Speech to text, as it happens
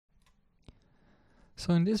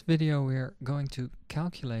So in this video we're going to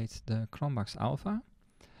calculate the Cronbach's alpha,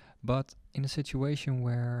 but in a situation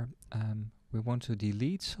where we want to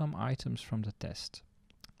delete some items from the test.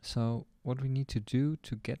 So what we need to do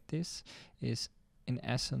to get this is in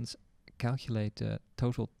essence calculate the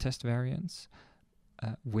total test variance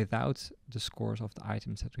without the scores of the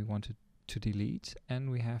items that we want to delete, and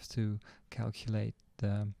we have to calculate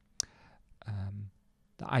the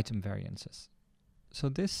item variances. So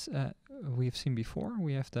this we've seen before.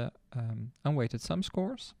 We have the unweighted sum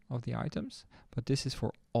scores of the items, but this is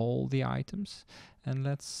for all the items. And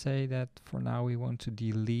let's say that for now we want to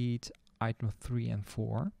delete item 3 and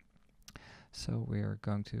 4. So we're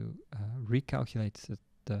going to recalculate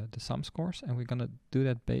the sum scores, and we're going to do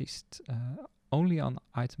that based only on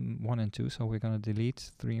item 1 and 2. So we're going to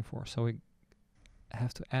delete 3 and 4. So we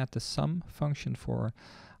have to add the sum function for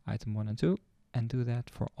item 1 and 2. And do that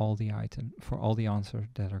for all the answers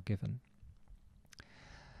that are given.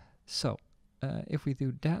 So if we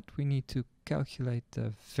do that, we need to calculate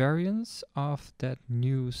the variance of that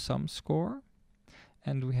new sum score,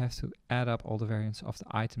 and we have to add up all the variance of the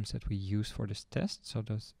items that we use for this test. So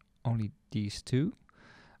there's only these two,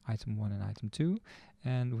 item 1 and item 2,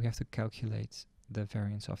 and we have to calculate the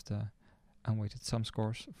variance of the unweighted sum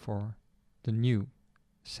scores for the new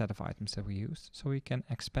set of items that we used. So we can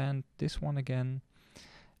expand this one again,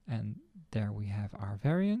 and there we have our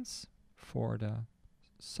variance for the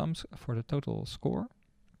total score.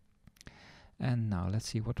 And now let's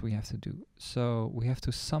see what we have to do. So we have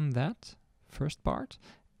to sum that first part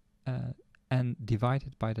and divide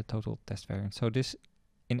it by the total test variance. So this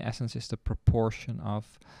in essence is the proportion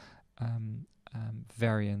of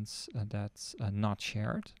variance that's not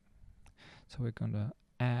shared. So we're going to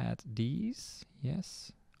add these,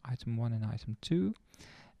 yes, item 1 and item 2,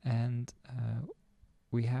 and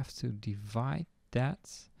we have to divide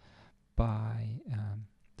that by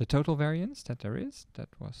the total variance that there is. That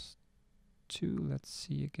was 2. Let's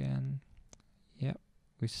see again. Yep,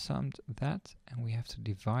 we summed that, and we have to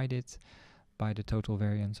divide it by the total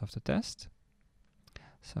variance of the test.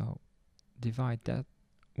 So divide that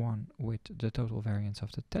one with the total variance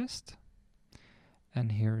of the test,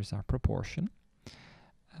 and here is our proportion.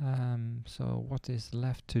 So what is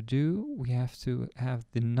left to do? We have to have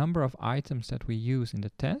the number of items that we use in the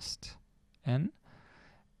test, n,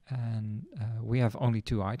 and we have only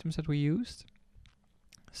 2 items that we used.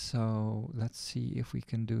 So let's see if we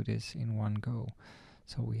can do this in one go.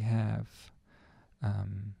 So we have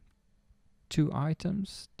 2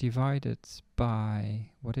 items divided by,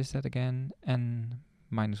 what is that again? N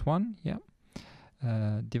minus 1, yeah.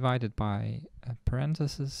 Divided by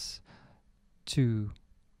parentheses 2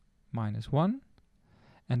 minus 1,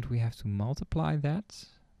 and we have to multiply that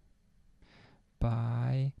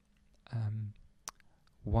by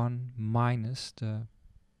 1 minus the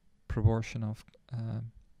proportion of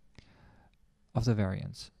the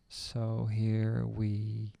variance. So here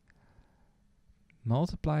we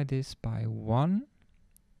multiply this by 1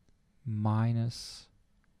 minus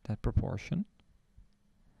that proportion,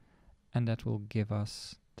 and that will give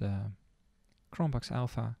us the Cronbach's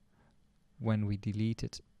alpha when we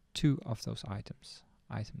deleted 2 of those items,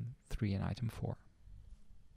 item 3 and item 4.